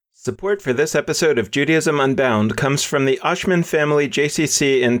Support for this episode of Judaism Unbound comes from the Oshman Family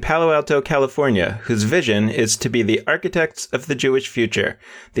JCC in Palo Alto, California, whose vision is to be the architects of the Jewish future.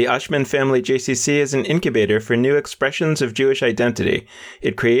 The Oshman Family JCC is an incubator for new expressions of Jewish identity.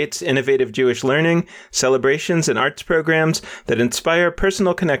 It creates innovative Jewish learning, celebrations, and arts programs that inspire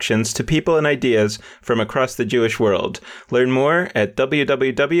personal connections to people and ideas from across the Jewish world. Learn more at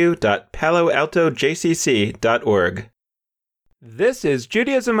www.paloaltojcc.org. This is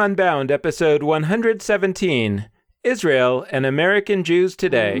Judaism Unbound, episode 117, Israel and American Jews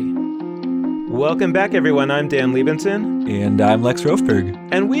Today. Welcome back, everyone. I'm Dan Liebenson. And I'm Lex Rofberg.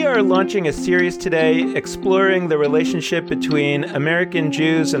 And we are launching a series today exploring the relationship between American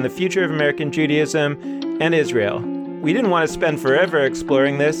Jews and the future of American Judaism and Israel. We didn't want to spend forever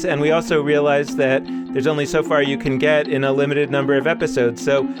exploring this, and we also realized that there's only so far you can get in a limited number of episodes.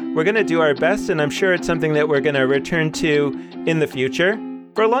 So we're going to do our best, and I'm sure it's something that we're going to return to in the future.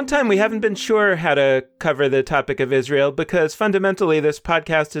 For a long time, we haven't been sure how to cover the topic of Israel because fundamentally this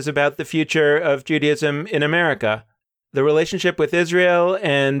podcast is about the future of Judaism in America. The relationship with Israel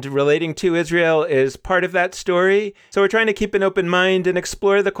and relating to Israel is part of that story. So we're trying to keep an open mind and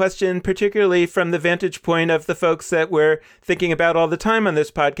explore the question, particularly from the vantage point of the folks that we're thinking about all the time on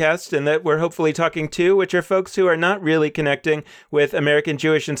this podcast and that we're hopefully talking to, which are folks who are not really connecting with American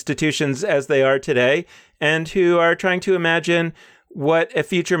Jewish institutions as they are today, and who are trying to imagine what a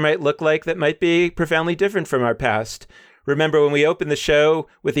future might look like that might be profoundly different from our past. Remember when we opened the show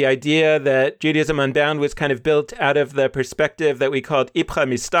with the idea that Judaism Unbound was kind of built out of the perspective that we called Ipcha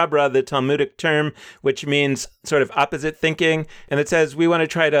Mistabra, the Talmudic term, which means sort of opposite thinking. And it says we want to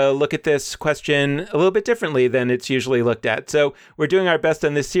try to look at this question a little bit differently than it's usually looked at. So we're doing our best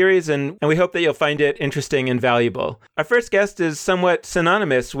on this series, and we hope that you'll find it interesting and valuable. Our first guest is somewhat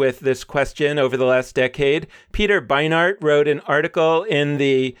synonymous with this question over the last decade. Peter Beinart wrote an article in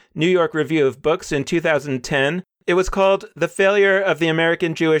the New York Review of Books in 2010. It was called The Failure of the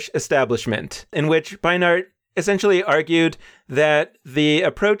American Jewish Establishment, in which Beinart essentially argued that the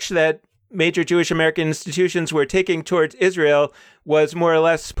approach that major Jewish American institutions were taking towards Israel was more or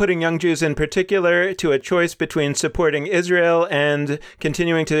less putting young Jews in particular to a choice between supporting Israel and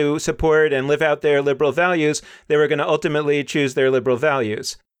continuing to support and live out their liberal values. They were going to ultimately choose their liberal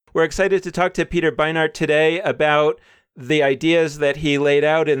values. We're excited to talk to Peter Beinart today about the ideas that he laid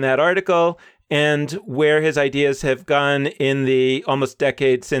out in that article and where his ideas have gone in the almost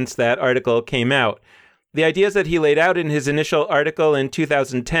decade since that article came out. The ideas that he laid out in his initial article in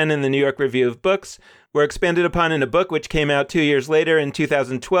 2010 in the New York Review of Books were expanded upon in a book which came out 2 years later in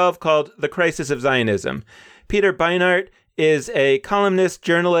 2012 called The Crisis of Zionism. Peter Beinart is a columnist,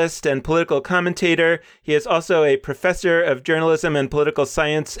 journalist, and political commentator. He is also a professor of journalism and political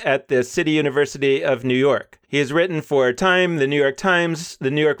science at the City University of New York. He has written for Time, the New York Times, the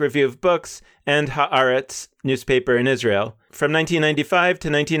New York Review of Books, and Haaretz newspaper in Israel. From 1995 to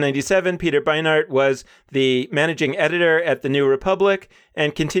 1997, Peter Beinart was the managing editor at The New Republic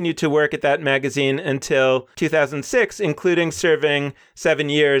and continued to work at that magazine until 2006, including serving 7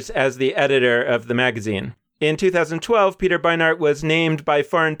 years as the editor of the magazine. In 2012, Peter Beinart was named by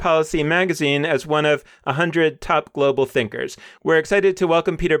Foreign Policy magazine as one of 100 top global thinkers. We're excited to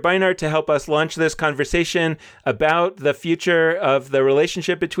welcome Peter Beinart to help us launch this conversation about the future of the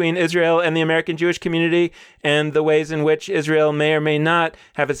relationship between Israel and the American Jewish community and the ways in which Israel may or may not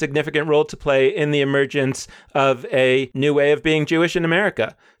have a significant role to play in the emergence of a new way of being Jewish in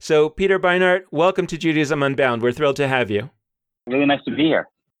America. So, Peter Beinart, welcome to Judaism Unbound. We're thrilled to have you. Really nice to be here.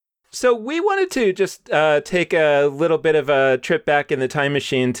 So we wanted to just take a little bit of a trip back in the time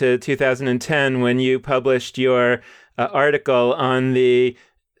machine to 2010 when you published your article on the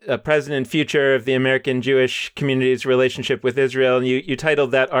present and future of the American Jewish community's relationship with Israel. And you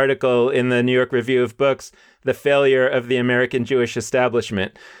titled that article in the New York Review of Books, The Failure of the American Jewish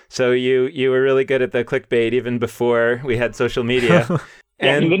Establishment. So you were really good at the clickbait even before we had social media.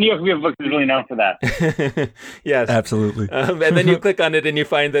 And the New York Review of Books is really known for that. Yes. Absolutely. And then you click on it and you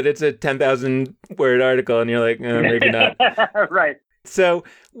find that it's a 10,000 word article and you're like, maybe not. Right. So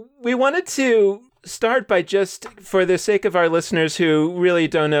we wanted to start by just, for the sake of our listeners who really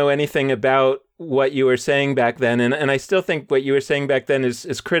don't know anything about what you were saying back then, and I still think what you were saying back then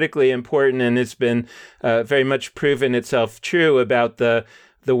is critically important and has been very much proven itself true about the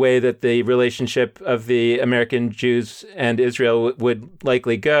way that the relationship of the American Jews and Israel would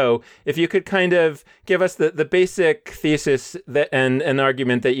likely go. If you could kind of give us the basic thesis and an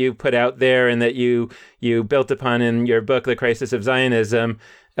argument that you put out there and that you built upon in your book, The Crisis of Zionism,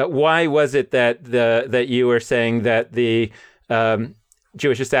 why was it that you were saying that the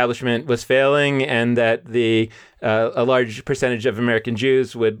Jewish establishment was failing, and that a large percentage of American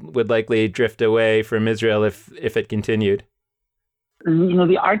Jews would likely drift away from Israel if it continued?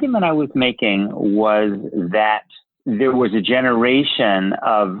 The argument I was making was that there was a generation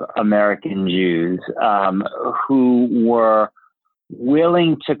of American Jews who were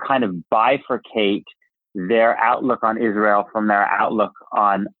willing to kind of bifurcate their outlook on Israel from their outlook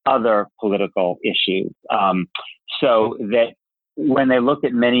on other political issues. So that when they looked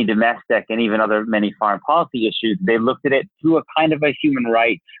at many domestic and even many foreign policy issues, they looked at it through a kind of a human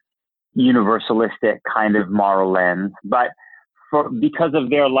rights, universalistic kind of moral lens. But because of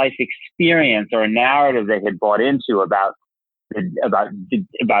their life experience or a narrative they had bought into about the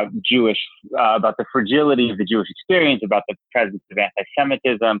fragility of the Jewish experience, about the presence of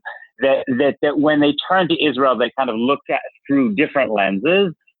anti-Semitism, that when they turned to Israel, they kind of looked at through different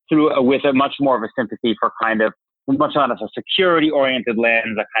lenses, with a much more of a sympathy for kind of much on a security-oriented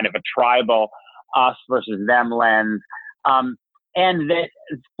lens, a kind of a tribal us versus them lens, and that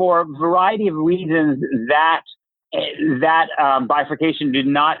for a variety of reasons that bifurcation did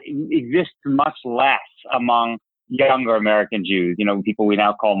not exist much less among younger American Jews, people we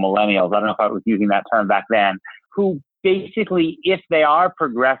now call millennials. I don't know if I was using that term back then, who basically, if they are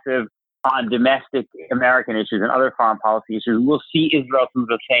progressive on domestic American issues and other foreign policy issues, will see Israel through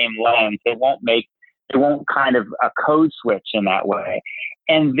the same lens. They won't kind of a code switch in that way.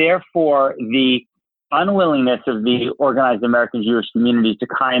 And therefore, the unwillingness of the organized American Jewish community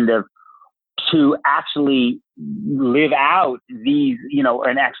to actually live out these,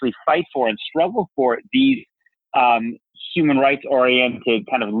 and actually fight for and struggle for these human rights oriented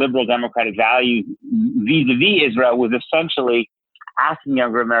kind of liberal democratic values vis-a-vis Israel was essentially asking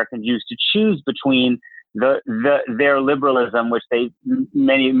younger American Jews to choose between their liberalism, which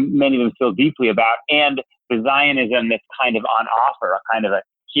many of them feel deeply about, and the Zionism that's kind of on offer, a kind of a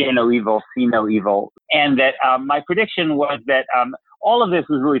hear no evil, see no evil. And that my prediction was that all of this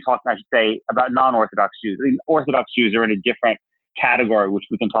was really talking, I should say, about non-Orthodox Jews. I mean, Orthodox Jews are in a different category, which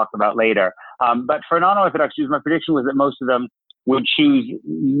we can talk about later. But for non-Orthodox Jews, my prediction was that most of them would choose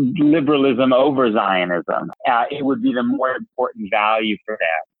liberalism over Zionism. It would be the more important value for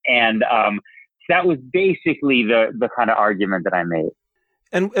them. And that was basically the kind of argument that I made.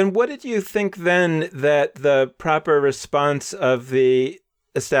 And what did you think then that the proper response of the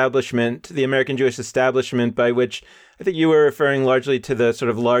establishment, the American Jewish establishment, by which I think you were referring largely to the sort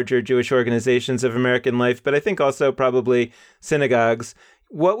of larger Jewish organizations of American life, but I think also probably synagogues,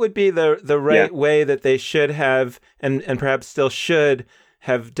 what would be the right way that they should have, and perhaps still should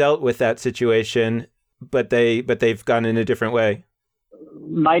have dealt with that situation, but they've gone in a different way?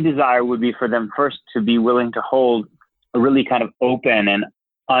 My desire would be for them first to be willing to hold a really kind of open and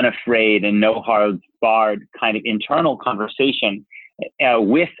unafraid and no hard barred kind of internal conversation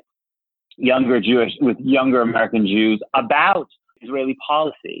with younger American Jews about Israeli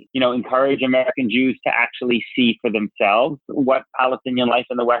policy. Encourage American Jews to actually see for themselves what Palestinian life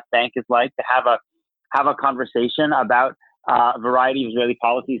in the West Bank is like, to have a conversation about a variety of Israeli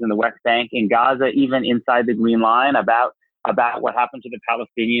policies in the West Bank, in Gaza, even inside the Green Line, about what happened to the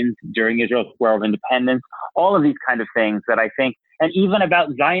Palestinians during Israel's War of Independence, all of these kind of things that I think, and even about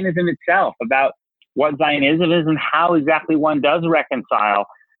Zionism itself, about what Zionism is and how exactly one does reconcile,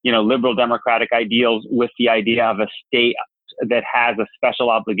 liberal democratic ideals with the idea of a state that has a special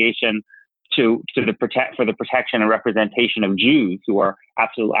obligation for the protection and representation of Jews, who are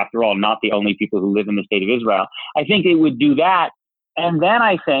absolutely, after all, not the only people who live in the state of Israel. I think it would do that. And then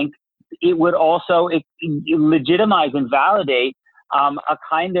I think it would also legitimize and validate a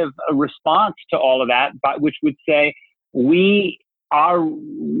kind of a response to all of that, but which would say we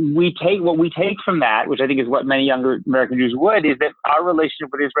take what we take from that, which I think is what many younger American Jews would, is that our relationship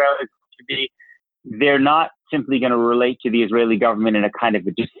with Israel is to be, they're not simply going to relate to the Israeli government in a kind of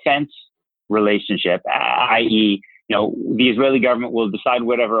a defense relationship, i.e., the Israeli government will decide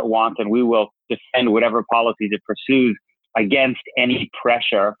whatever it wants and we will defend whatever policies it pursues against any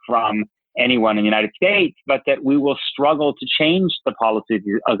pressure from anyone in the United States, but that we will struggle to change the policies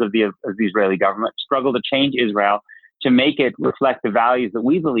of the Israeli government, struggle to change Israel to make it reflect the values that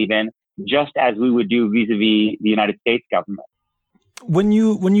we believe in, just as we would do vis-a-vis the United States government. When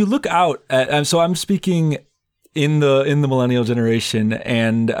you look out at, so I'm speaking in the millennial generation,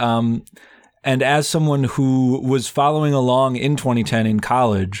 and as someone who was following along in 2010 in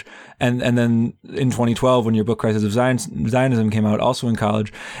college, and then in 2012 when your book Crisis of Zionism came out, also in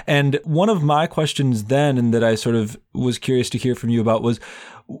college. And one of my questions then, and that I sort of was curious to hear from you about, was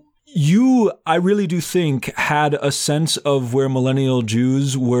I really do think, had a sense of where millennial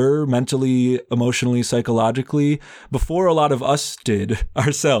Jews were mentally, emotionally, psychologically before a lot of us did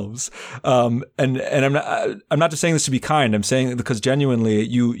ourselves. And I'm not just saying this to be kind. I'm saying it because genuinely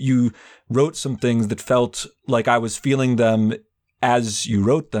you wrote some things that felt like I was feeling them as you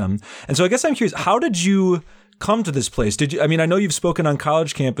wrote them. And so I guess I'm curious, how did you come to this place? I know you've spoken on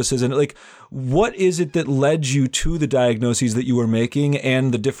college campuses, and like, what is it that led you to the diagnoses that you were making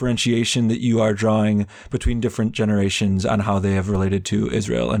and the differentiation that you are drawing between different generations on how they have related to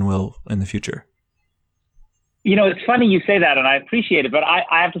Israel and will in the future? It's funny you say that, and I appreciate it, but I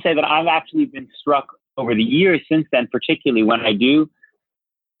have to say that I've actually been struck over the years since then, particularly when I do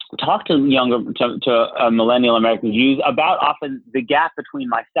talk to millennial American Jews about often the gap between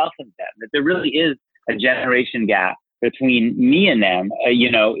myself and them, that there really is a generation gap between me and them.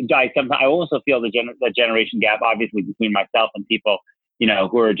 I also feel the generation gap, obviously, between myself and people,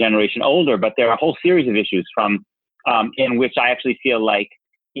 who are a generation older. But there are a whole series of issues in which I actually feel like,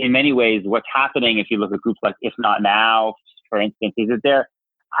 in many ways, what's happening, if you look at groups like If Not Now, for instance, is that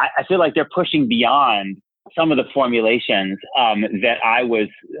I feel like they're pushing beyond some of the formulations that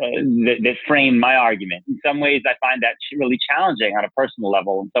that framed my argument. In some ways, I find that really challenging on a personal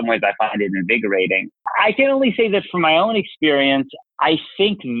level. In some ways, I find it invigorating. I can only say that from my own experience, I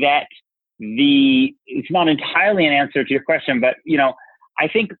think that it's not entirely an answer to your question, but I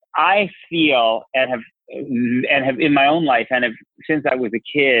think I feel and have in my own life and have since I was a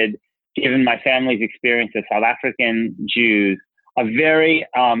kid, given my family's experience as South African Jews, a very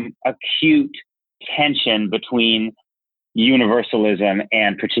acute tension between universalism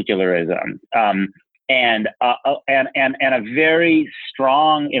and particularism, and a very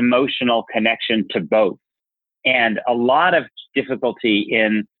strong emotional connection to both, and a lot of difficulty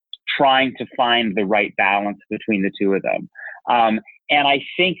in trying to find the right balance between the two of them. And I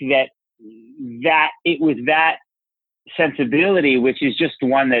think that it was that sensibility, which is just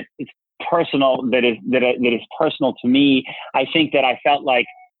one that is personal, that is personal to me. I think that I felt like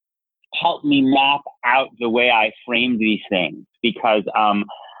helped me map out the way I framed these things, because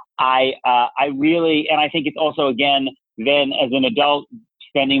I really, and I think it's also, again, then as an adult,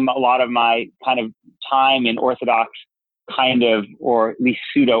 spending a lot of my kind of time in Orthodox kind of, or at least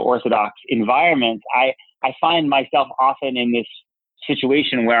pseudo-Orthodox environments, I find myself often in this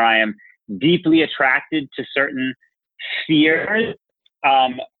situation where I am deeply attracted to certain spheres,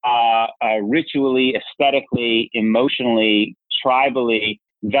 ritually, aesthetically, emotionally, tribally,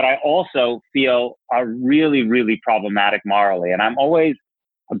 that I also feel are really, really problematic morally. And I'm always,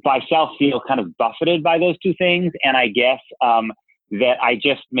 myself, feel kind of buffeted by those two things. And I guess that I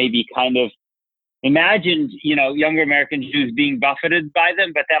just maybe kind of imagined, younger American Jews being buffeted by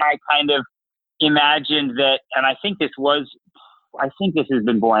them, but then I kind of imagined that, and I think this has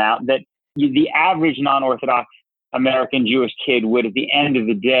been borne out, that the average non-Orthodox American Jewish kid would, at the end of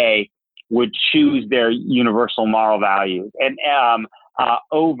the day, would choose their universal moral values and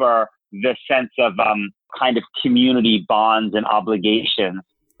over the sense of kind of community bonds and obligations,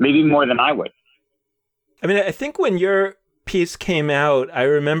 maybe more than I would. I mean, I think when your piece came out, I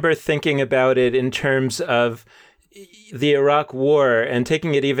remember thinking about it in terms of the Iraq War and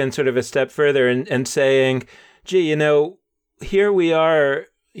taking it even sort of a step further and saying, gee, here we are,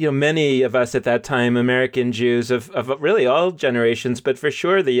 many of us at that time, American Jews of really all generations, but for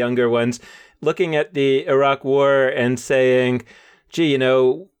sure the younger ones, looking at the Iraq War and saying, gee,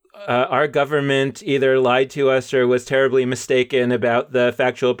 our government either lied to us or was terribly mistaken about the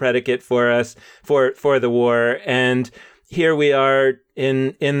factual predicate for us for the war. And here we are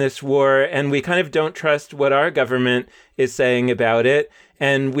in this war, and we kind of don't trust what our government is saying about it.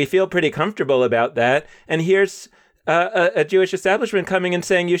 And we feel pretty comfortable about that. And here's a Jewish establishment coming and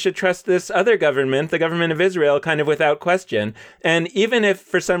saying you should trust this other government, the government of Israel, kind of without question. And even if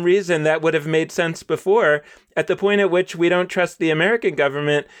for some reason that would have made sense before, at the point at which we don't trust the American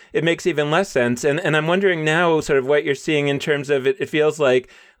government, it makes even less sense. And I'm wondering now sort of what you're seeing in terms of it feels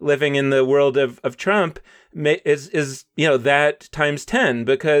like living in the world of Trump is that times 10,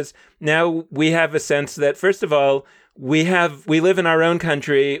 because now we have a sense that, first of all, we live in our own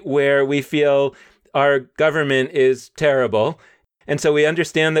country where we feel our government is terrible. And so we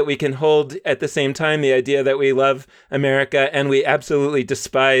understand that we can hold at the same time the idea that we love America and we absolutely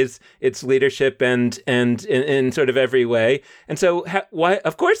despise its leadership and in sort of every way. And so why,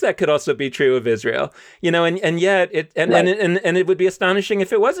 of course, that could also be true of Israel, and yet it would be astonishing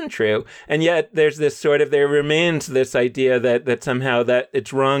if it wasn't true. And yet there remains this idea that somehow that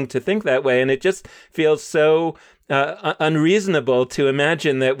it's wrong to think that way. And it just feels so unreasonable to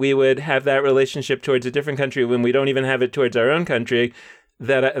imagine that we would have that relationship towards a different country when we don't even have it towards our own country.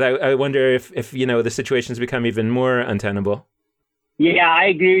 that I wonder if the situation's become even more untenable. Yeah, I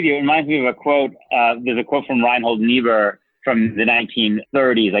agree with you. It reminds me of a quote. There's a quote from Reinhold Niebuhr from the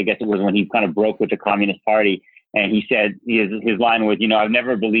 1930s. I guess it was when he kind of broke with the Communist Party. And he said, his line was, I've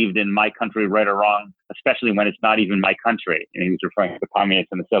never believed in my country, right or wrong, especially when it's not even my country. And he was referring to the communists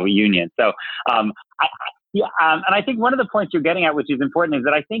and the Soviet Union. So, and I think one of the points you're getting at, which is important, is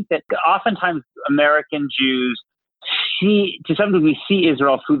that I think that oftentimes American Jews to some degree, see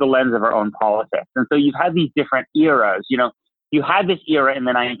Israel through the lens of our own politics. And so you've had these different eras. You had this era in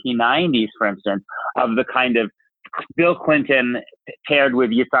the 1990s, for instance, of the kind of Bill Clinton paired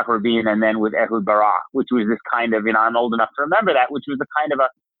with Yitzhak Rabin and then with Ehud Barak, which was this kind of, I'm old enough to remember that, which was a kind of a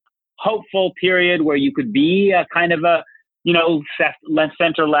hopeful period where you could be a kind of a,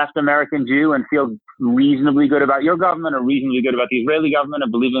 center-left American Jew and feel reasonably good about your government or reasonably good about the Israeli government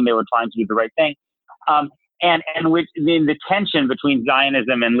and believing they were trying to do the right thing. And which in the tension between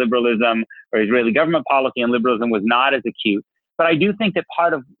Zionism and liberalism, or Israeli government policy and liberalism, was not as acute. But I do think that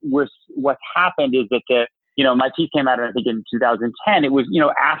part of what's happened is that my piece came out, I think, in 2010. It was,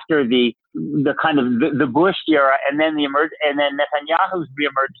 after the kind of the Bush era, and then and then Netanyahu's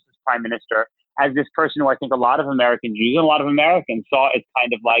reemergence as prime minister as this person who I think a lot of American Jews and a lot of Americans saw as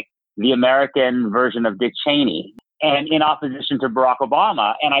kind of like the American version of Dick Cheney, and in opposition to Barack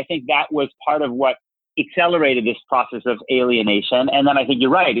Obama. And I think that was part of what accelerated this process of alienation. And then I think you're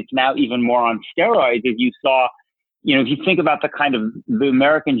right. It's now even more on steroids, as you saw, if you think about the kind of the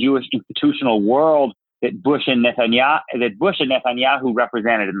American Jewish institutional world that Bush and Netanyahu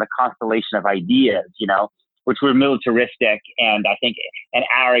represented in the constellation of ideas, which were militaristic and I think and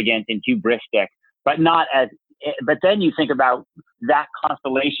arrogant and hubristic, but then you think about that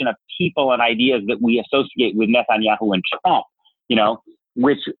constellation of people and ideas that we associate with Netanyahu and Trump,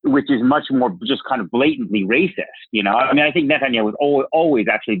 which is much more just kind of blatantly racist, I think Netanyahu has always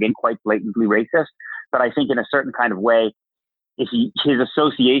actually been quite blatantly racist, but I think in a certain kind of way, his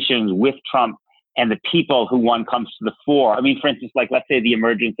associations with Trump and the people who one comes to the fore. For instance, like let's say the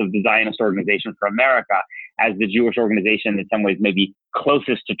emergence of the Zionist Organization for America as the Jewish organization in some ways maybe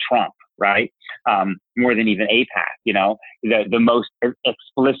closest to Trump, right? More than even AIPAC, the most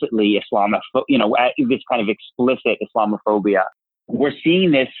explicitly this kind of explicit Islamophobia. We're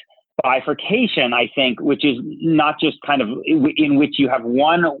seeing this bifurcation, I think, which is not just kind of in which you have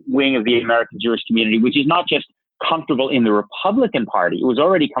one wing of the American Jewish community, which is not just comfortable in the Republican Party. It was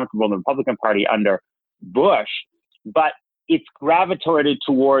already comfortable in the Republican Party under Bush, but it's gravitated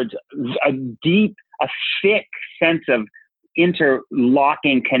towards a thick sense of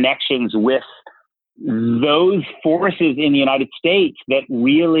interlocking connections with those forces in the United States that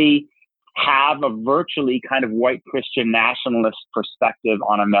really have a virtually kind of white Christian nationalist perspective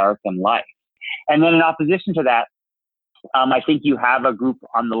on American life. And then in opposition to that, I think you have a group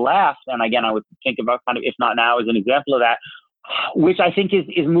on the left, and again, I would think about kind of, if not now, as an example of that, which I think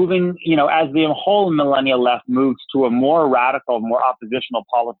is moving, as the whole millennial left moves to a more radical, more oppositional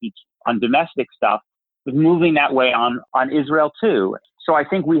policy on domestic stuff, is moving that way on Israel too. So I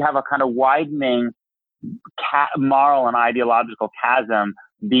think we have a kind of widening moral and ideological chasm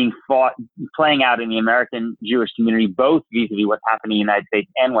playing out in the American Jewish community, both vis-a-vis what's happening in the United States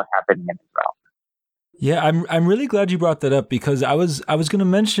and what's happening in Israel. Yeah, I'm really glad you brought that up, because I was going to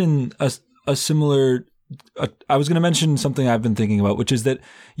mention a similar. I was going to mention something I've been thinking about, which is that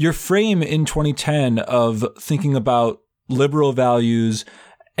your frame in 2010 of thinking about liberal values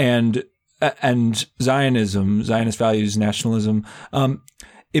and Zionism, Zionist values, nationalism,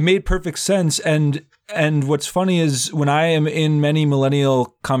 it made perfect sense. And what's funny is when I am in many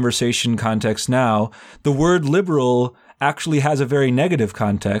millennial conversation contexts now, the word liberal actually has a very negative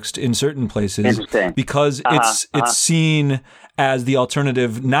context in certain places, because it's seen as the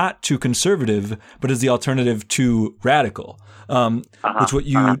alternative not to conservative, but as the alternative to radical.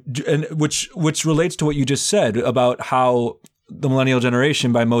 Which relates to what you just said about how the millennial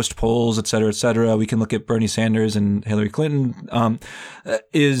generation, by most polls, et cetera, we can look at Bernie Sanders and Hillary Clinton,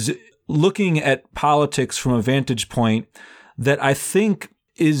 is looking at politics from a vantage point that I think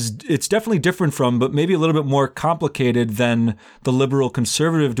it's definitely different from, but maybe a little bit more complicated than the liberal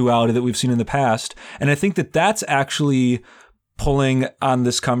conservative duality that we've seen in the past. And I think that that's actually pulling on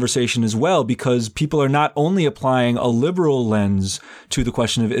this conversation as well, because people are not only applying a liberal lens to the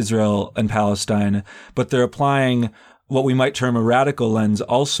question of Israel and Palestine, but they're applying what we might term a radical lens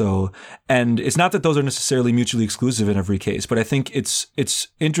also. And it's not that those are necessarily mutually exclusive in every case, but I think it's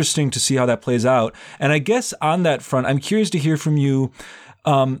interesting to see how that plays out. And I guess on that front, I'm curious to hear from you,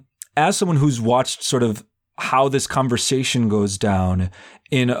 as someone who's watched sort of how this conversation goes down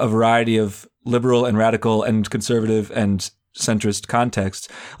in a variety of liberal and radical and conservative and centrist contexts.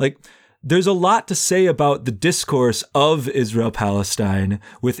 Like, there's a lot to say about the discourse of Israel-Palestine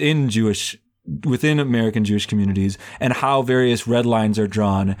within American Jewish communities, and how various red lines are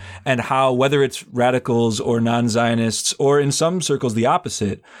drawn, and how, whether it's radicals or non-Zionists, or in some circles the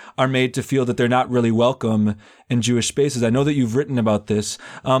opposite, are made to feel that they're not really welcome in Jewish spaces. I know that you've written about this.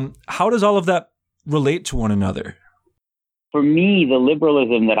 How does all of that relate to one another? For me, the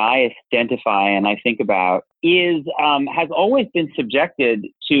liberalism that I identify and I think about has always been subjected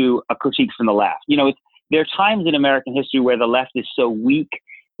to a critique from the left. There are times in American history where the left is so weak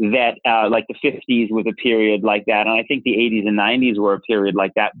that, like the 50s was a period like that, and I think the 80s and 90s were a period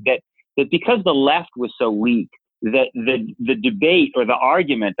like that, that because the left was so weak, that the debate or the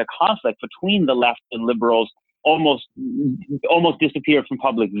argument, the conflict between the left and liberals almost disappeared from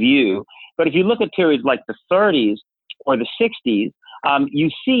public view. But if you look at periods like the 30s or the 60s, you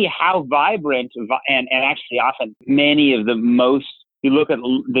see how vibrant and actually often many of the most, you look at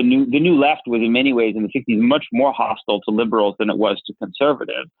the new left was in many ways in the 60s much more hostile to liberals than it was to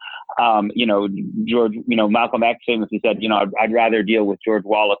conservatives. Malcolm X famously said, I'd rather deal with George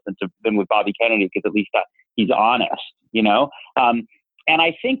Wallace than with Bobby Kennedy, because at least he's honest, And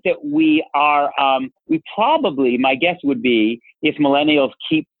I think that we probably, my guess would be, if millennials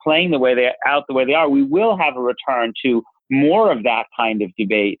keep playing the way they are, we will have a return to more of that kind of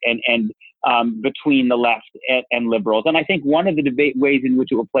debate and between the left and liberals. And I think one of the ways in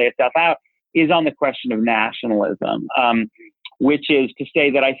which it will play itself out is on the question of nationalism, which is to say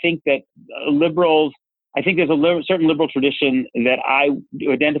that I think that liberals, I think there's a certain liberal tradition that I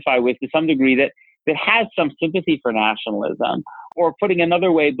identify with to some degree that has some sympathy for nationalism, or putting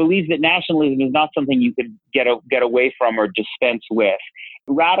another way, believes that nationalism is not something you could get away from or dispense with.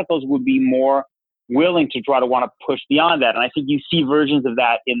 Radicals would be more willing to want to push beyond that. And I think you see versions of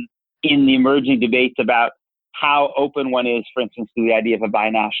that in the emerging debates about how open one is, for instance, to the idea of a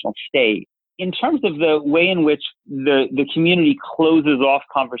binational state. In terms of the way in which the community closes off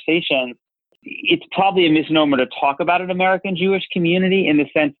conversations, it's probably a misnomer to talk about an American Jewish community, in the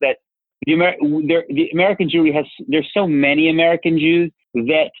sense that the American Jewry there's so many American Jews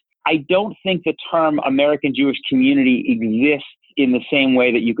that I don't think the term American Jewish community exists in the same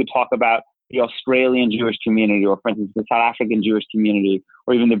way that you could talk about the Australian Jewish community, or, for instance, the South African Jewish community,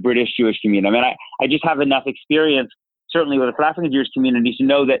 or even the British Jewish community. I mean, I just have enough experience, certainly with the South African Jewish community, to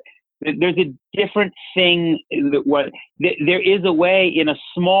know that there's a different thing. There is a way in a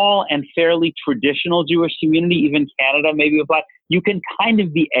small and fairly traditional Jewish community, even Canada maybe applies, you can kind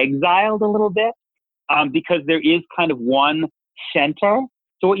of be exiled a little bit because there is kind of one center.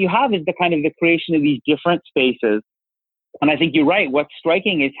 So what you have is the creation of these different spaces. And I think you're right. What's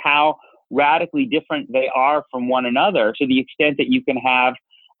striking is how radically different they are from one another, to the extent that you can have,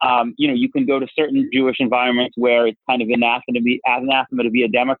 you can go to certain Jewish environments where it's kind of anathema to be a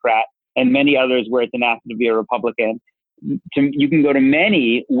Democrat, and many others where it's anathema to be a Republican. You can go to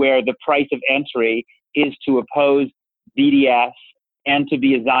many where the price of entry is to oppose BDS and to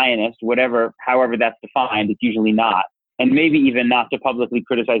be a Zionist, however that's defined. It's usually not. And maybe even not to publicly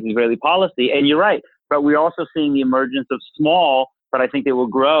criticize Israeli policy. And you're right. But we're also seeing the emergence of small, but I think they will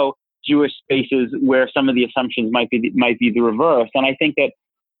grow, Jewish spaces where some of the assumptions might be the reverse. And I think that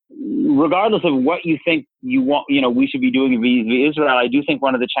regardless of what you think we should be doing vis-a-vis Israel, I do think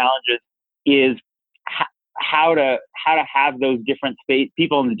one of the challenges is how to have those different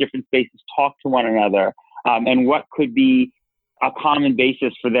people in the different spaces talk to one another, and what could be a common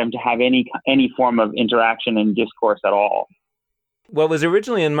basis for them to have any form of interaction and discourse at all. What was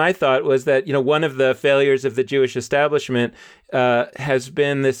originally in my thought was that, one of the failures of the Jewish establishment has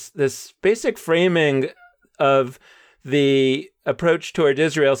been this basic framing of the approach toward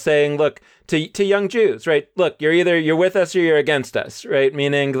Israel, saying, look, to young Jews, right? Look, you're with us or you're against us, right?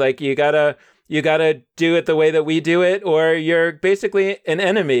 Meaning, like, you gotta do it the way that we do it, or you're basically an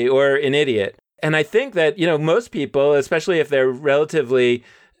enemy or an idiot. And I think that, most people, especially if they're relatively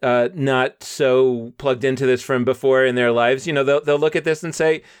not so plugged into this from before in their lives, they'll look at this and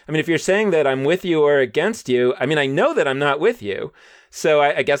say, I mean, if you're saying that I'm with you or against you, I mean, I know that I'm not with you. So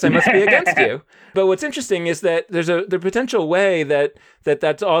I guess I must be against you. But what's interesting is that there's the potential way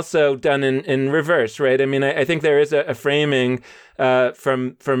that's also done in reverse, right? I mean, I think there is a framing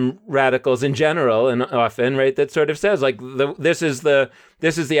from radicals in general, and often, right, that sort of says, like, this is the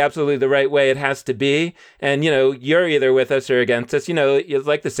absolutely the right way it has to be, and you're either with us or against us. It's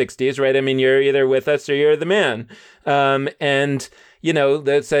like the 60s, right? I mean, you're either with us or you're the man, and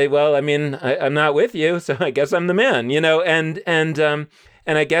they'd say, well, I mean, I'm not with you, so I guess I'm the man, and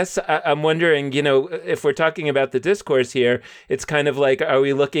And I guess I'm wondering, if we're talking about the discourse here, it's kind of like, are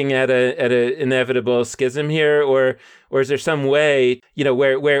we looking at a inevitable schism here, or is there some way,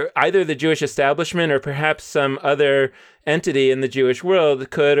 where either the Jewish establishment or perhaps some other entity in the Jewish world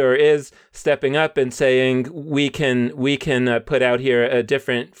could or is stepping up and saying we can put out here a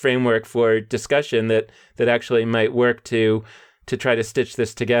different framework for discussion that actually might work to try to stitch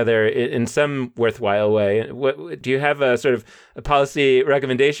this together in some worthwhile way. What do you have a sort of a policy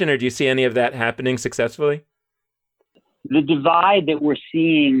recommendation, or do you see any of that happening successfully? The divide that we're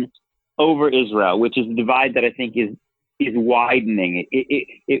seeing over Israel, which is a divide that I think is widening.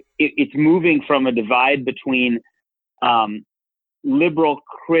 It's moving from a divide between liberal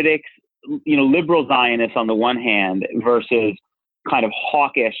critics, liberal Zionists on the one hand versus kind of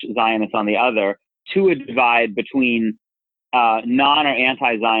hawkish Zionists on the other, to a divide between non or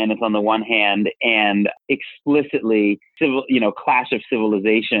anti-Zionists on the one hand and explicitly clash of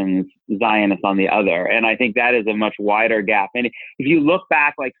civilizations Zionists on the other. And I think that is a much wider gap. And if you look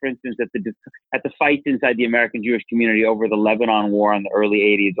back, like for instance, at the fights inside the American Jewish community over the Lebanon War in the early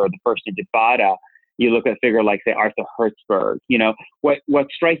 80s or the First Intifada, you look at a figure like, say, Arthur Hertzberg.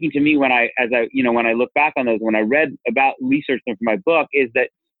 What's striking to me when I look back on those, when I read about research them for my book, is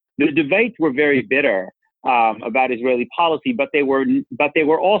that the debates were very bitter about Israeli policy, but they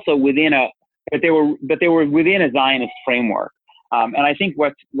were also within a Zionist framework. And I think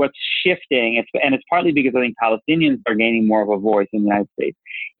what's shifting, and it's partly because I think Palestinians are gaining more of a voice in the United States,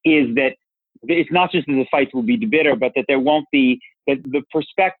 is that it's not just that the fights will be bitter, but that there won't be, that the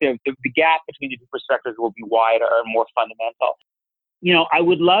perspective, the gap between the two perspectives will be wider and more fundamental. I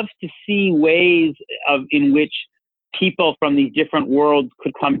would love to see ways in which people from these different worlds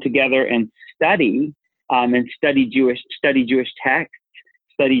could come together and study Jewish texts,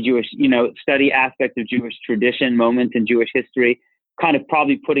 study aspects of Jewish tradition, moments in Jewish history, kind of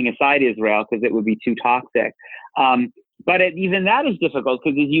probably putting aside Israel because it would be too toxic. But even that is difficult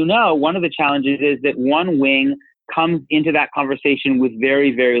because, as you know, one of the challenges is that one wing comes into that conversation with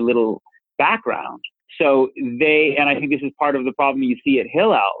very, very little background. So and I think this is part of the problem you see at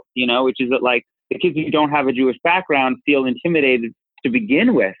Hillel, which is that like the kids who don't have a Jewish background feel intimidated to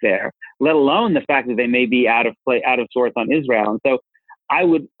begin with there, let alone the fact that they may be out of sorts on Israel. And so I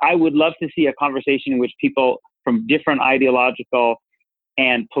would love to see a conversation in which people from different ideological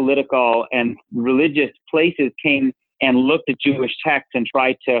and political and religious places came and looked at Jewish texts and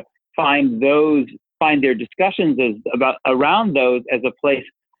tried to find their discussions around those as a place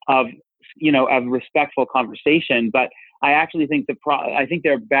of respectful conversation. But I actually think I think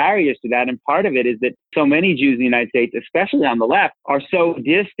there are barriers to that, and part of it is that so many Jews in the United States, especially on the left, are so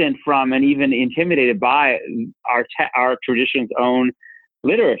distant from and even intimidated by our tradition's own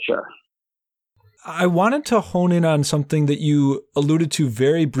literature. I wanted to hone in on something that you alluded to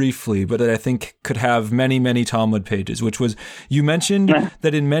very briefly, but that I think could have many, many Talmud pages, which was you mentioned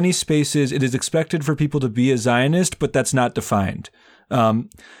that in many spaces it is expected for people to be a Zionist, but that's not defined.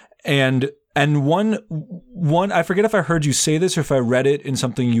 And one, I forget if I heard you say this or if I read it in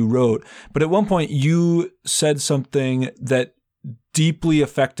something you wrote, but at one point you said something that deeply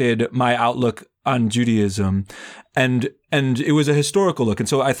affected my outlook on Judaism, and it was a historical look. And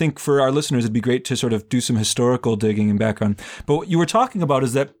so I think for our listeners, it'd be great to sort of do some historical digging and background. But what you were talking about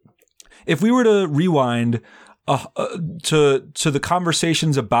is that if we were to rewind to the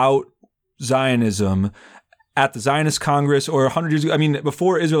conversations about Zionism at the Zionist Congress or 100 years ago,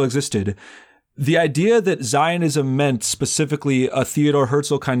 before Israel existed, the idea that Zionism meant specifically a Theodor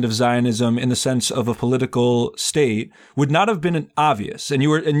Herzl kind of Zionism in the sense of a political state would not have been obvious. And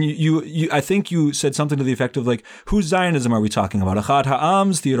you I think you said something to the effect of like, whose Zionism are we talking about? Achad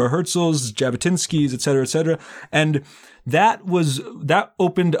Ha'am's, Theodor Herzl's, Jabotinsky's, et cetera, et cetera. And that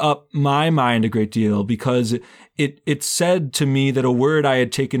opened up my mind a great deal because it said to me that a word I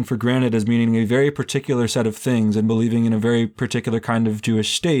had taken for granted as meaning a very particular set of things and believing in a very particular kind of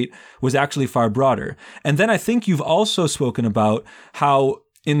Jewish state was actually far broader. And then I think you've also spoken about how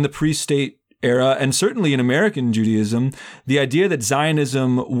in the pre-state era, and certainly in American Judaism, the idea that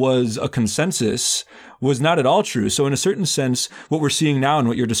Zionism was a consensus was not at all true. So in a certain sense, what we're seeing now and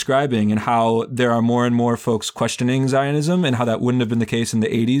what you're describing and how there are more and more folks questioning Zionism and how that wouldn't have been the case in the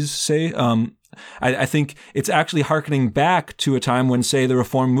 80s, say, I think it's actually hearkening back to a time when, say, the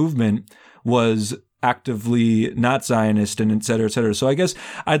Reform movement was actively not Zionist and et cetera, et cetera. So I guess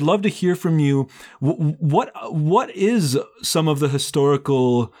I'd love to hear from you. What are some of the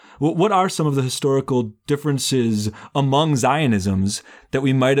historical differences among Zionisms that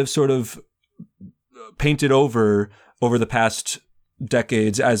we might have sort of painted over the past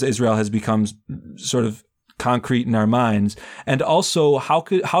decades as Israel has become sort of concrete in our minds? And also,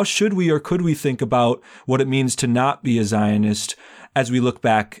 how should we or could we think about what it means to not be a Zionist as we look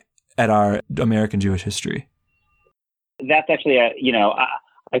back at our American Jewish history? That's actually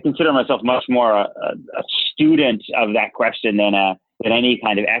I consider myself much more a student of that question than any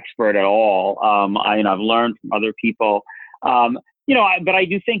kind of expert at all. I've learned from other people, but I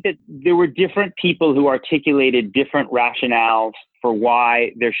do think that there were different people who articulated different rationales for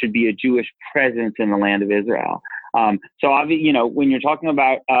why there should be a Jewish presence in the land of Israel. When you're talking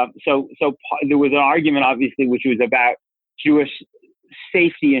about, there was an argument, obviously, which was about Jewish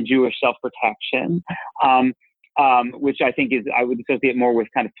safety and Jewish self-protection, which I think I would associate more with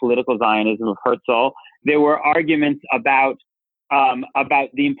kind of political Zionism of Herzl. There were arguments about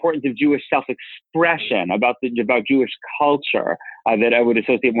the importance of Jewish self-expression, about Jewish culture, that I would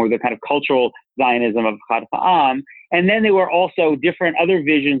associate more with the kind of cultural Zionism of Achad Ha'am. And then there were also different other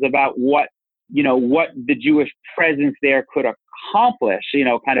visions about what the Jewish presence there could accomplish,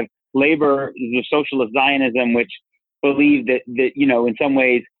 kind of labor, the socialist Zionism, which believed that in some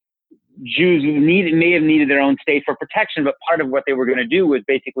ways Jews may have needed their own state for protection, but part of what they were going to do was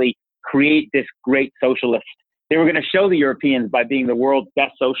basically create this great socialist. They were going to show the Europeans by being the world's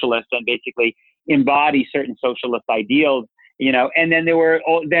best socialists and basically embody certain socialist ideals, and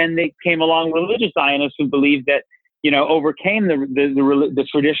then they came along religious Zionists who believed that, overcame the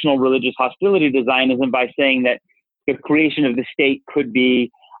traditional religious hostility to Zionism by saying that the creation of the state could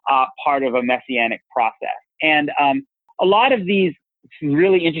be part of a messianic process. And a lot of these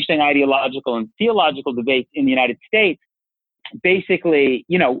really interesting ideological and theological debates in the United States, basically,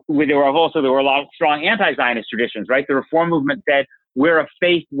 there were a lot of strong anti-Zionist traditions, right? The Reform movement said, we're a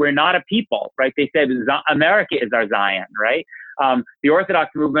faith, we're not a people, right? They said America is our Zion, right? The Orthodox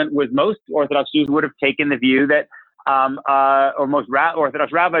movement most Orthodox Jews would have taken the view that, or most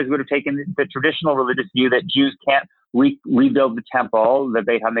Orthodox rabbis would have taken the traditional religious view that Jews can't rebuild the temple, the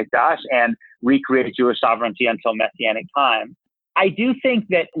Beit HaMikdash, and recreate Jewish sovereignty until Messianic time. I do think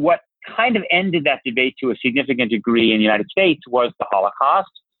that what kind of ended that debate to a significant degree in the United States was the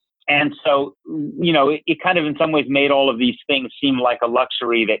Holocaust. And so, it kind of in some ways made all of these things seem like a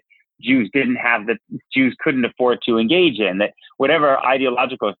luxury that Jews couldn't afford to engage in, that whatever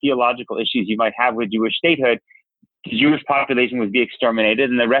ideological or theological issues you might have with Jewish statehood, the Jewish population would be exterminated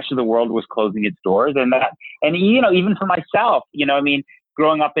and the rest of the world was closing its doors. And even for myself,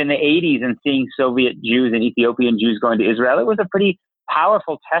 growing up in the 80s and seeing Soviet Jews and Ethiopian Jews going to Israel, it was a pretty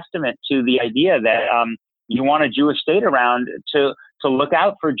powerful testament to the idea that you want a Jewish state around to look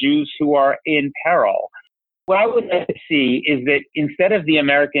out for Jews who are in peril. What I would like to see is that instead of the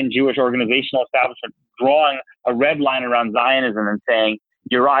American Jewish organizational establishment drawing a red line around Zionism and saying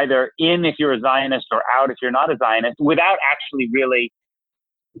you're either in if you're a Zionist or out if you're not a Zionist, without actually really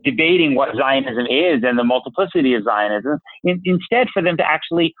debating what Zionism is and the multiplicity of Zionism, instead for them to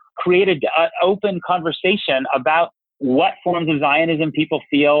actually create an open conversation about what forms of Zionism people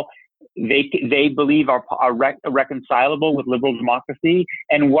feel they believe are reconcilable with liberal democracy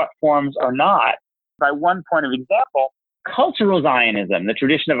and what forms are not. By one point of example, cultural Zionism, the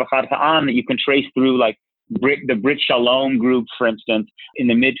tradition of Achad Ha'am that you can trace through like the Brit Shalom group, for instance, in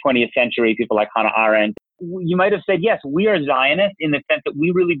the mid-20th century, people like Hannah Arendt, you might have said, yes, we are Zionists in the sense that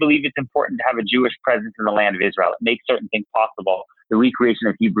we really believe it's important to have a Jewish presence in the land of Israel. It makes certain things possible. The recreation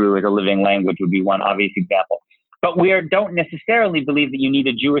of Hebrew as a living language would be one obvious example. But we don't necessarily believe that you need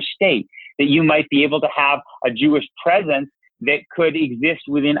a Jewish state, that you might be able to have a Jewish presence that could exist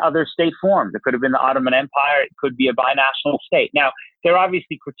within other state forms. It could have been the Ottoman Empire. It could be a binational state. Now, there are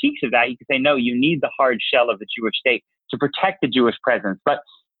obviously critiques of that. You could say, no, you need the hard shell of the Jewish state to protect the Jewish presence. But,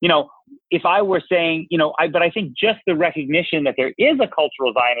 if I were saying, but I think just the recognition that there is a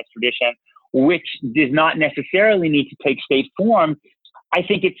cultural Zionist tradition, which does not necessarily need to take state form, I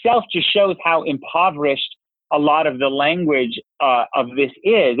think itself just shows how impoverished a lot of the language of this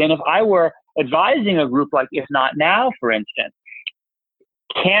is. And if I were advising a group like If Not Now, for instance,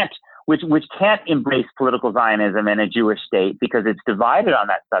 which can't embrace political Zionism in a Jewish state because it's divided on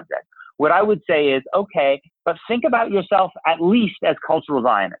that subject, what I would say is, okay, but think about yourself at least as cultural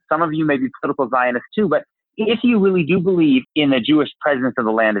Zionists. Some of you may be political Zionists too, but if you really do believe in the Jewish presence of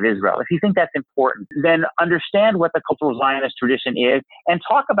the land of Israel, if you think that's important, then understand what the cultural Zionist tradition is and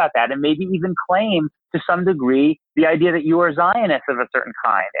talk about that and maybe even claim to some degree the idea that you are Zionists of a certain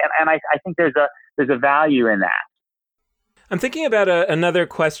kind. And I think there's a value in that. I'm thinking about another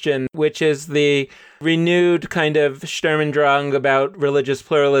question, which is the renewed kind of Sturm und Drang about religious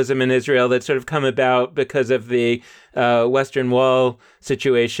pluralism in Israel that's sort of come about because of the Western Wall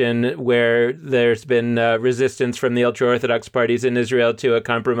situation, where there's been resistance from the ultra-Orthodox parties in Israel to a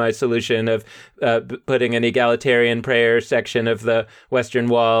compromise solution of putting an egalitarian prayer section of the Western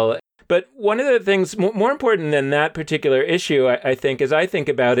Wall. But one of the things more important than that particular issue, I think, as I think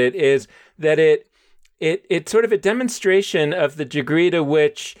about it, is that it's sort of a demonstration of the degree to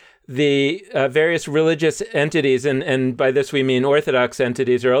which the various religious entities, and by this we mean Orthodox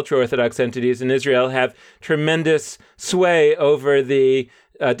entities or ultra-Orthodox entities in Israel, have tremendous sway over the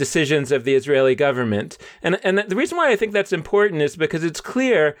decisions of the Israeli government. And the reason why I think that's important is because it's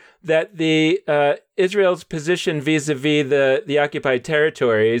clear that the Israel's position vis-a-vis the occupied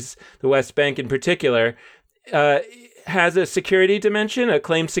territories, the West Bank in particular, has a security dimension, a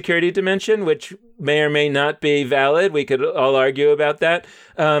claimed security dimension, which may or may not be valid. We could all argue about that.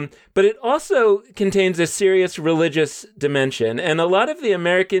 But it also contains a serious religious dimension. And a lot of the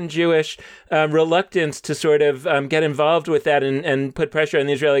American Jewish reluctance to sort of get involved with that and put pressure on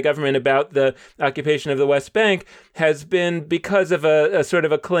the Israeli government about the occupation of the West Bank has been because of a sort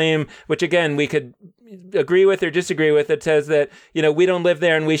of a claim, which again, we could agree with or disagree with, that says that, we don't live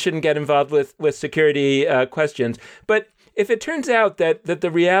there and we shouldn't get involved with security questions. But if it turns out that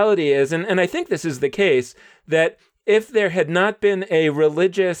the reality is, and I think this is the case, that if there had not been a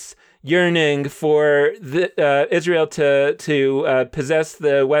religious yearning for Israel to possess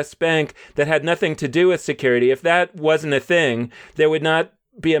the West Bank that had nothing to do with security, if that wasn't a thing, there would not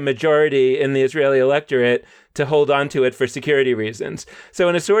be a majority in the Israeli electorate to hold on to it for security reasons. So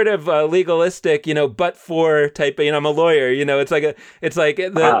in a sort of legalistic, but for type, I'm a lawyer, I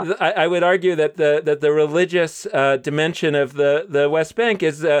would argue that the religious dimension of the West Bank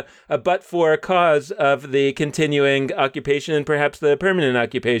is a but for cause of the continuing occupation and perhaps the permanent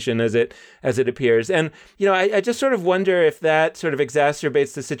occupation as it appears. And, I just sort of wonder if that sort of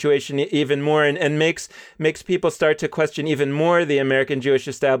exacerbates the situation even more and makes people start to question even more the American Jewish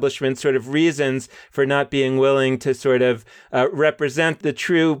establishment's sort of reasons for not being willing to sort of represent the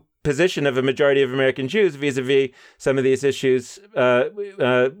true position of a majority of American Jews vis-a-vis some of these issues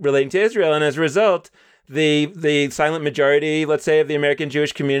relating to Israel. And as a result, the silent majority, let's say, of the American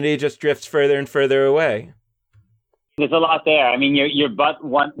Jewish community just drifts further and further away. There's a lot there. I mean, your but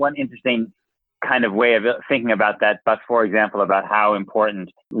one interesting kind of way of thinking about that, but for example, about how important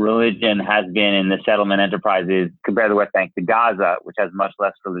religion has been in the settlement enterprises, compare the West Bank to Gaza, which has much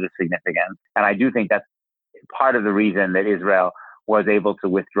less religious significance. And I do think that's part of the reason that Israel was able to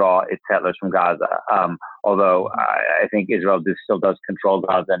withdraw its settlers from Gaza, although I think Israel still does control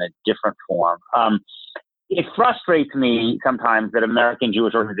Gaza in a different form. It frustrates me sometimes that American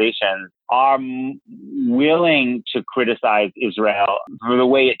Jewish organizations are willing to criticize Israel for the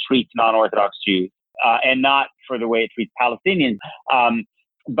way it treats non-Orthodox Jews and not for the way it treats Palestinians.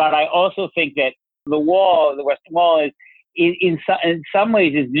 But I also think that the Western Wall, is in some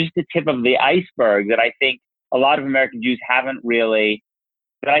ways is just the tip of the iceberg that I think a lot of American Jews that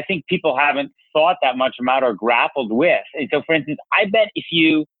I think people haven't thought that much about or grappled with. And so, for instance, I bet if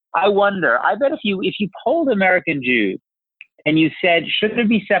you polled American Jews and you said, should there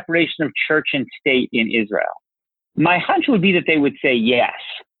be separation of church and state in Israel? My hunch would be that they would say yes,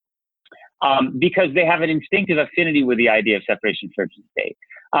 because they have an instinctive affinity with the idea of separation of church and state.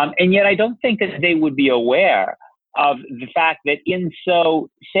 And yet I don't think that they would be aware of the fact that in so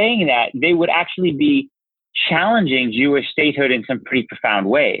saying that, they would actually be challenging Jewish statehood in some pretty profound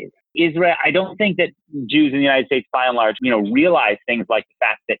ways. Israel, I don't think that Jews in the United States, by and large, realize things like the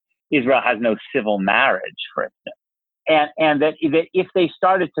fact that Israel has no civil marriage, for instance, and that if they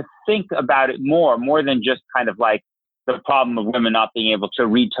started to think about it more than just kind of like the problem of women not being able to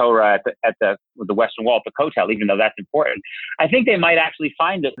read Torah at the Western Wall at the Kotel, even though that's important, I think they might actually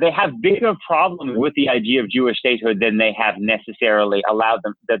find that they have bigger problems with the idea of Jewish statehood than they have necessarily allowed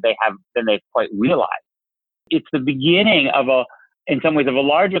them, than they've quite realized. It's the beginning in some ways, of a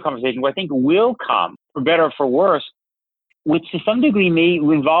larger conversation where I think will come, for better or for worse, which to some degree may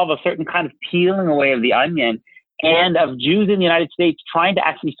involve a certain kind of peeling away of the onion and of Jews in the United States trying to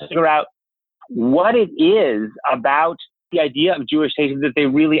actually figure out what it is about the idea of Jewish statehood that they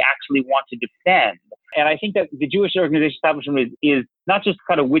really actually want to defend. And I think that the Jewish organization establishment is not just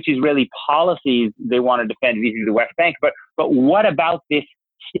kind of which Israeli policies they want to defend vis-a-vis the West Bank, but what about this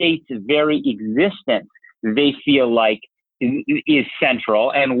state's very existence they feel like is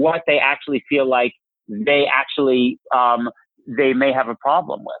central, and what they actually feel like they may have a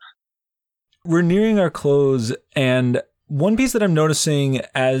problem with. We're nearing our close, and one piece that I'm noticing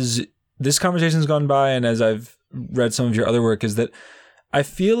as this conversation's gone by and as I've read some of your other work, is that I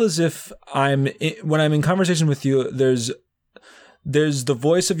feel as if when I'm in conversation with you, there's the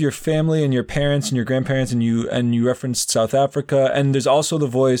voice of your family and your parents and your grandparents, and you referenced South Africa, and there's also the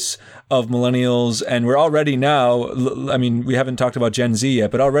voice of millennials, and we're already now, I mean, we haven't talked about Gen Z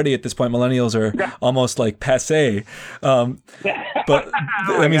yet, but already at this point, millennials are almost like passé. But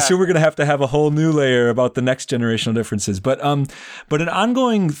I mean, soon we're going to have a whole new layer about the next generational differences. But an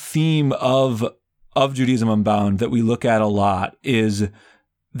ongoing theme of Judaism Unbound that we look at a lot is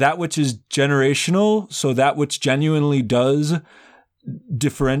that which is generational. So that which genuinely does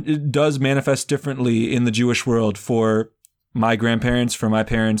manifest differently in the Jewish world for my grandparents, for my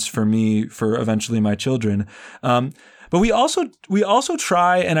parents, for me, for eventually my children. But we also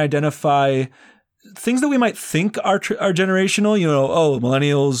try and identify things that we might think are generational.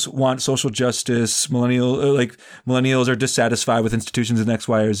 Millennials want social justice. Millennials are dissatisfied with institutions in X,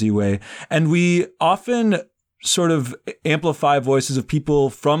 Y, or Z way. And we often sort of amplify voices of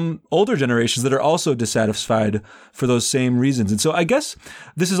people from older generations that are also dissatisfied for those same reasons. And so I guess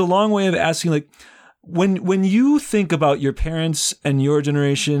this is a long way of asking, when you think about your parents and your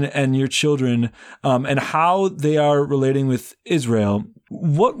generation and your children, and how they are relating with Israel,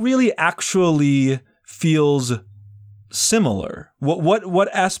 what really actually feels similar?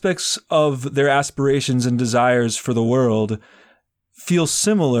 What aspects of their aspirations and desires for the world feel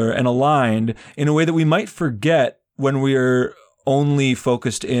similar and aligned in a way that we might forget when we're only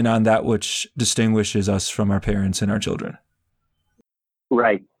focused in on that which distinguishes us from our parents and our children?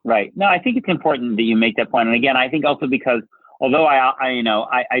 Right. No, I think it's important that you make that point. And again, I think also because although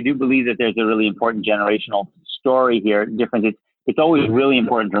I do believe that there's a really important generational story here, difference, it's always really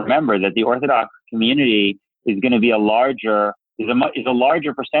important to remember that the Orthodox community is going to be a larger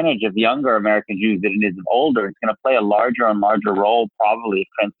percentage of younger American Jews than it is of older. It's going to play a larger and larger role, probably, if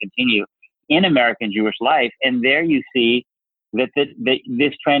trends continue, in American Jewish life. And there you see that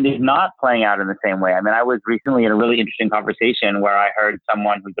this trend is not playing out in the same way. I mean, I was recently in a really interesting conversation where I heard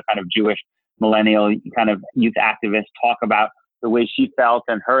someone who's a kind of Jewish millennial kind of youth activist talk about the way she felt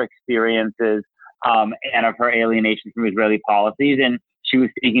and her experiences and of her alienation from Israeli policies. And she was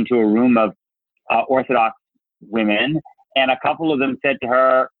speaking to a room of Orthodox women, and a couple of them said to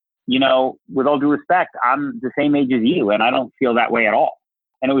her, with all due respect, I'm the same age as you, and I don't feel that way at all.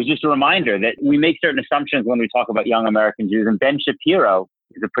 And it was just a reminder that we make certain assumptions when we talk about young American Jews. And Ben Shapiro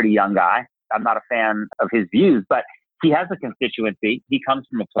is a pretty young guy. I'm not a fan of his views, but he has a constituency. He comes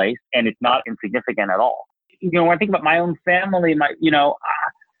from a place, and it's not insignificant at all. When I think about my own family,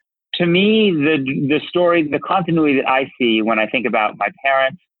 to me, the story, the continuity that I see when I think about my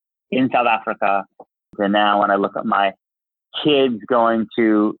parents in South Africa, and now when I look at my kids going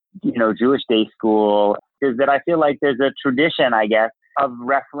to, Jewish day school, is that I feel like there's a tradition, I guess, of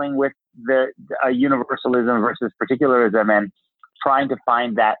wrestling with the universalism versus particularism and trying to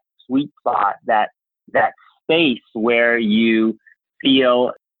find that sweet spot, that space where you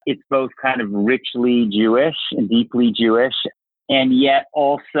feel it's both kind of richly Jewish and deeply Jewish, and yet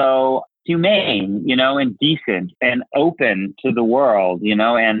also humane, and decent and open to the world,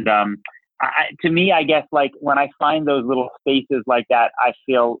 and to me, I guess, when I find those little spaces like that, I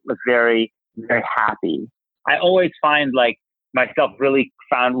feel very, very happy. I always find myself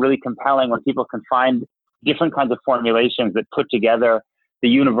found really compelling when people can find different kinds of formulations that put together the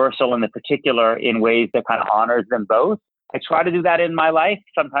universal and the particular in ways that kind of honors them both. I try to do that in my life,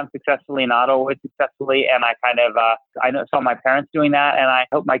 sometimes successfully, not always successfully. And I saw my parents doing that, and I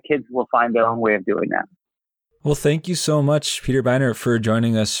hope my kids will find their own way of doing that. Well, thank you so much, Peter Beinart, for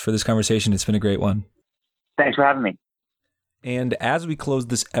joining us for this conversation. It's been a great one. Thanks for having me. And as we close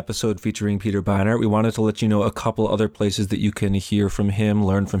this episode featuring Peter Beinart, we wanted to let you know a couple other places that you can hear from him,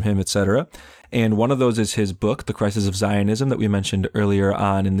 learn from him, etc. And one of those is his book, The Crisis of Zionism, that we mentioned earlier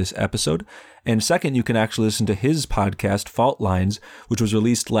on in this episode. And second, you can actually listen to his podcast, Fault Lines, which was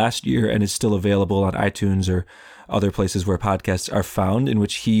released last year and is still available on iTunes or other places where podcasts are found, in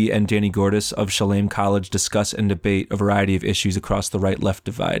which he and Danny Gordis of Shalem College discuss and debate a variety of issues across the right-left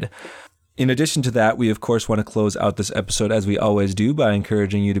divide. In addition to that, we of course want to close out this episode as we always do by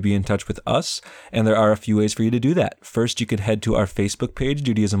encouraging you to be in touch with us, and there are a few ways for you to do that. First, you can head to our Facebook page,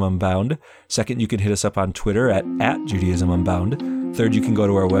 Judaism Unbound. Second, you can hit us up on Twitter at Judaism Unbound. Third, you can go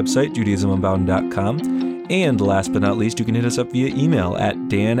to our website, judaismunbound.com. And last but not least, you can hit us up via email at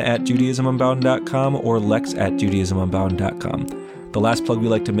dan@judaismunbound.com or lex@judaismunbound.com. The last plug we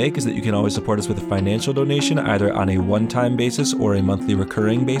like to make is that you can always support us with a financial donation, either on a one-time basis or a monthly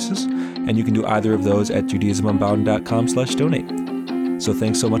recurring basis, and you can do either of those at judaismunbound.com/donate. So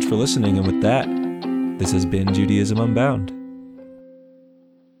thanks so much for listening, and with that, this has been Judaism Unbound.